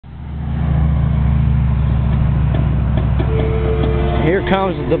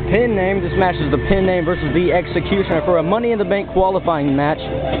comes the pin name. This match is the pin name versus the Executioner for a Money in the Bank qualifying match.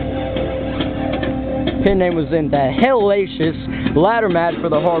 Pin name was in the hellacious ladder match for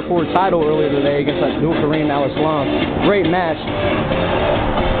the hardcore title earlier today against Abdul Kareem Al Islam. Great match.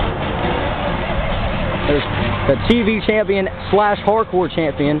 There's the TV champion / hardcore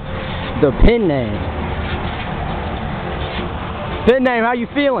champion, the pin name. Pin name, how you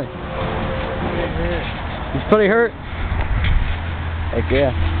feeling? You pretty hurt? Heck yeah.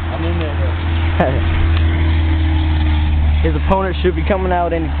 I'm in there. His opponent should be coming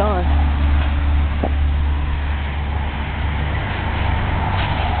out any time.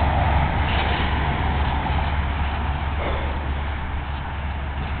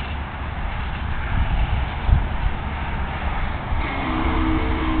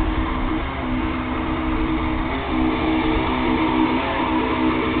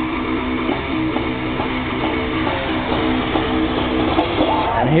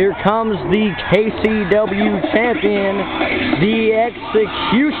 Here comes the KCW champion, the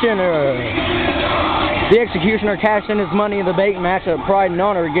Executioner. The Executioner cashed in his Money in the Bank match at Pride and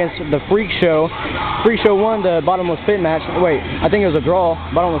Honor against the Freak Show. Freak Show won the Bottomless Pit match. Wait, I think it was a draw,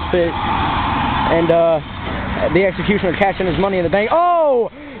 Bottomless Pit. And the Executioner cashed in his Money in the Bank. Oh,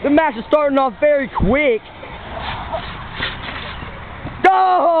 the match is starting off very quick.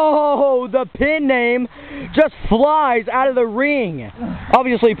 Oh, the pin name just flies out of the ring.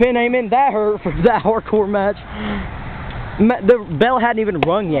 Obviously, pin name in that hurt for that hardcore match. The bell hadn't even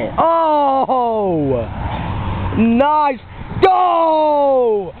rung yet. Oh, nice.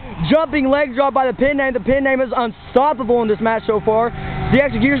 Oh, jumping leg drop by the pin name. The pin name is unstoppable in this match so far. The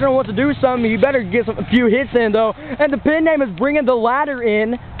Executioner wants to do something. He better get a few hits in, though. And the pin name is bringing the ladder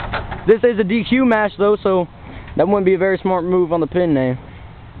in. This is a DQ match, though, so that wouldn't be a very smart move on the pin name.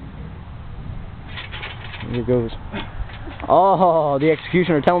 Here goes. Oh, the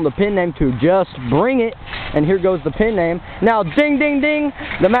Executioner telling the pin name to just bring it. And here goes the pin name. Now, ding, ding, ding.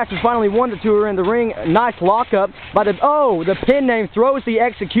 The match is finally won. The two are in the ring. Nice lockup by the... Oh, the pin name throws the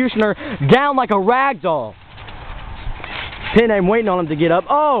Executioner down like a rag doll. Pin name waiting on him to get up.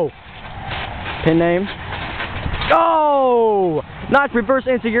 Oh! Pin name. Oh! Nice reverse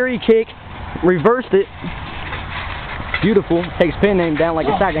enziguri kick. Reversed it. Beautiful. Takes pin name down like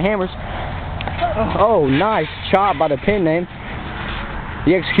a sack of hammers. Oh, nice chop by the pin name.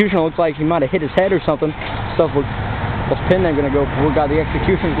 The Executioner looks like he might have hit his head or something. What's pin name gonna go for? We got the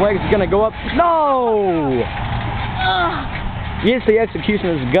Executioner's legs gonna go up. No! Yes, the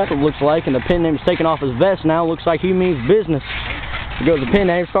Executioner's gut it looks like, and the pin name's taking off his vest now. Looks like he means business. Here goes the pin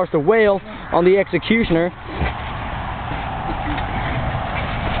name, starts to wail on the Executioner.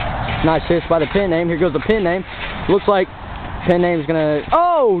 Nice hits by the pin name. Here goes the pin name. Looks like pin name's gonna...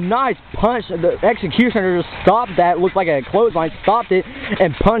 Oh, nice punch. The Executioner just stopped that. Looked like a clothesline. Stopped it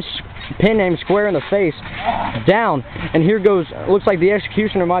and punched pin name square in the face. Down. And here goes... Looks like the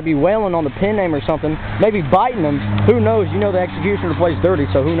Executioner might be wailing on the pin name or something. Maybe biting him. Who knows? You know the Executioner plays dirty,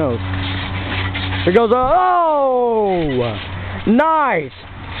 so who knows? Here goes... Oh! Nice!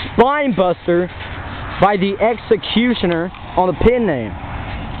 Spine buster by the Executioner on the pin name.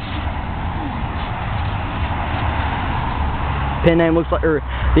 Pin name looks like, or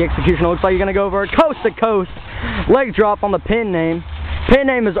the Executioner looks like you're gonna go over coast to coast. Leg drop on the pin name. Pin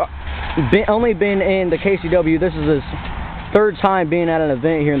name has only been in the KCW. This is his third time being at an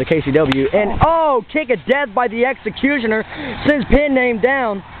event here in the KCW. And oh, kick of death by the Executioner sends pin name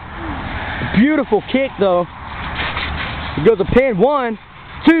down. Beautiful kick though. He goes a pin 1,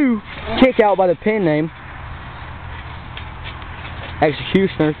 2, kick out by the pin name.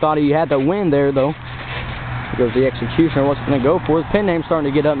 Executioner thought he had the win there though. Here goes the Executioner. What's going to go for? The pin name's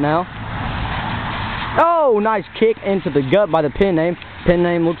starting to get up now. Oh, nice kick into the gut by the pin name. Pin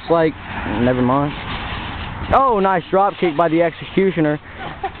name looks like... Never mind. Oh, nice drop kick by the Executioner.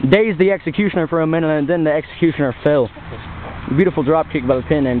 Dazed the Executioner for a minute and then the Executioner fell. Beautiful drop kick by the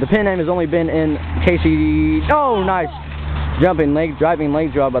pin name. The pin name has only been in KC... Oh, nice. Driving leg drop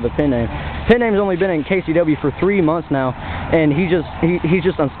by the pin name. Pin name's only been in KCW for 3 months now. And he's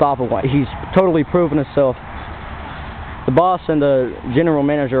just unstoppable. He's totally proven himself. The boss and the general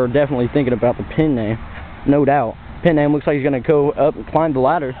manager are definitely thinking about the pin name, no doubt. Pin name looks like he's going to go up and climb the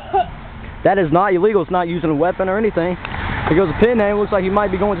ladder. That is not illegal. It's not using a weapon or anything. Here goes the pin name. Looks like he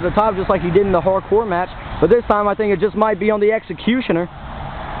might be going to the top just like he did in the hardcore match. But this time I think it just might be on the Executioner.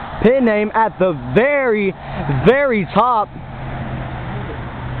 Pin name at the very, very top.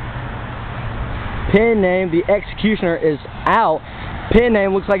 Pin name, the Executioner is out. Pin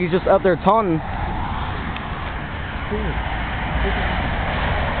name looks like he's just up there taunting.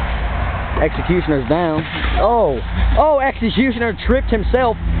 Executioner's down. Oh, Executioner tripped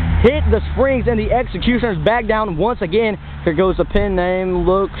himself, hit the springs, and the Executioner's back down once again. Here goes the pin name.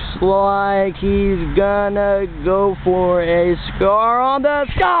 Looks like he's gonna go for a scar on the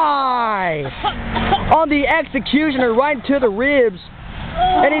sky! On the Executioner, right to the ribs.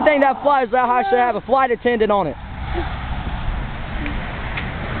 Anything that flies that high should have a flight attendant on it.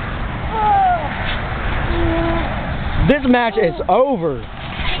 This match is over.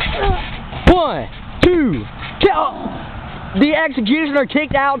 1, 2, the Executioner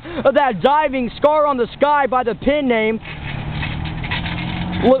kicked out of that diving scar on the sky by the pin name.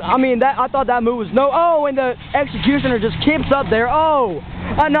 Look, I mean, I thought that move was no. Oh, and the Executioner just kips up there. Oh,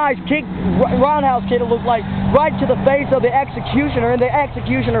 a nice kick, roundhouse kick, it looked like, right to the face of the Executioner, and the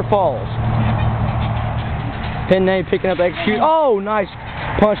Executioner falls. Pin name picking up the Executioner. Oh, nice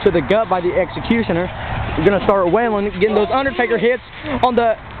punch to the gut by the Executioner. We're going to start wailing, getting those Undertaker hits on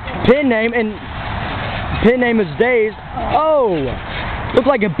the pin name, and pin name is dazed. Oh, looks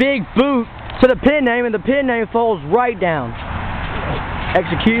like a big boot to the pin name, and the pin name falls right down.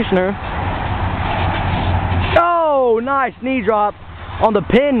 Executioner. Oh, nice knee drop on the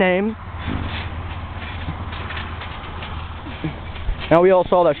pin name. Now we all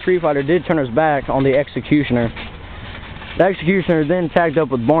saw that Street Fighter did turn his back on the Executioner. The Executioner then tagged up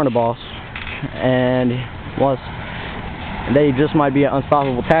with Barnabas, and they just might be an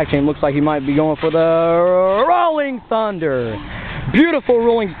unstoppable tag team. Looks like he might be going for the Rolling Thunder. Beautiful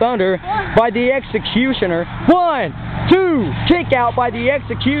Rolling Thunder by the Executioner. 1, 2, kick out by the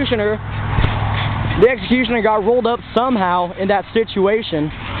Executioner. The Executioner got rolled up somehow in that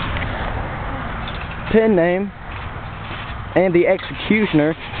situation. Pin name and the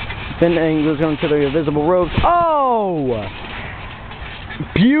Executioner. Pin name goes into the invisible ropes. Oh!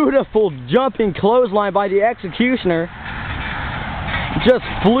 Beautiful jumping clothesline by the Executioner. Just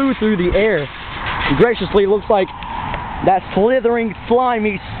flew through the air. Graciously, looks like that slithering,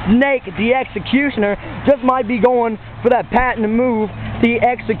 slimy snake, the Executioner, just might be going for that patent move, the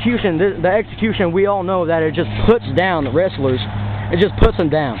Execution. The Execution, we all know that it just puts down the wrestlers. It just puts them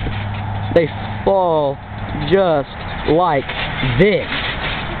down. They fall just like this.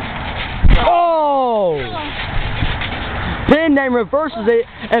 Oh! Pin name reverses it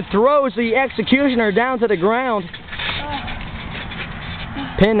and throws the Executioner down to the ground.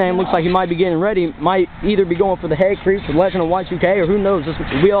 Pin name looks like he might be getting ready. Might either be going for the head creep for Legend of Y2K, or who knows.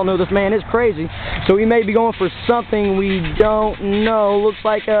 We all know this man is crazy. So he may be going for something we don't know. Looks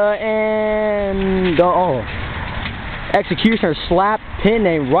like Executioner slapped pin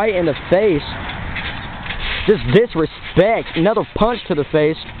name right in the face. Just disrespect. Another punch to the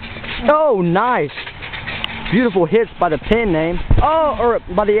face. Oh, nice. Beautiful hits by the pin name. Oh, or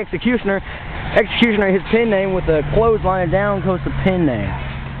by the Executioner. Executioner hits pin name with a clothesline, and down goes the pin name.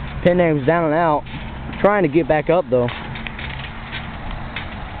 Pin name's down and out. Trying to get back up though.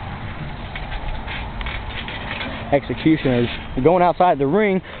 Executioner's going outside the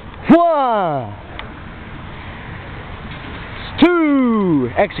ring. 1, 2.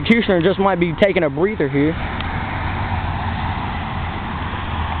 Executioner just might be taking a breather here.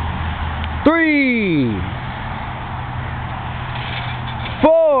 3,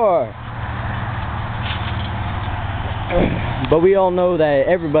 4. But we all know that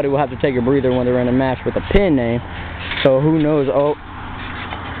everybody will have to take a breather when they're in a match with a pin name. So who knows? Oh,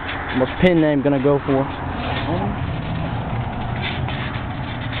 what's pin name gonna go for?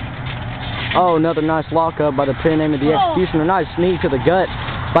 Oh, another nice lockup by the pin name of the Executioner. Nice knee to the gut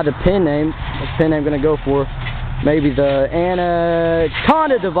by the pin name. What's pin name gonna go for? Maybe the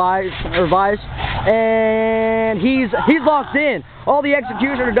Anaconda device, and he's locked in. All the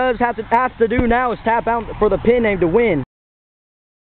Executioner does have to do now is tap out for the pin name to win.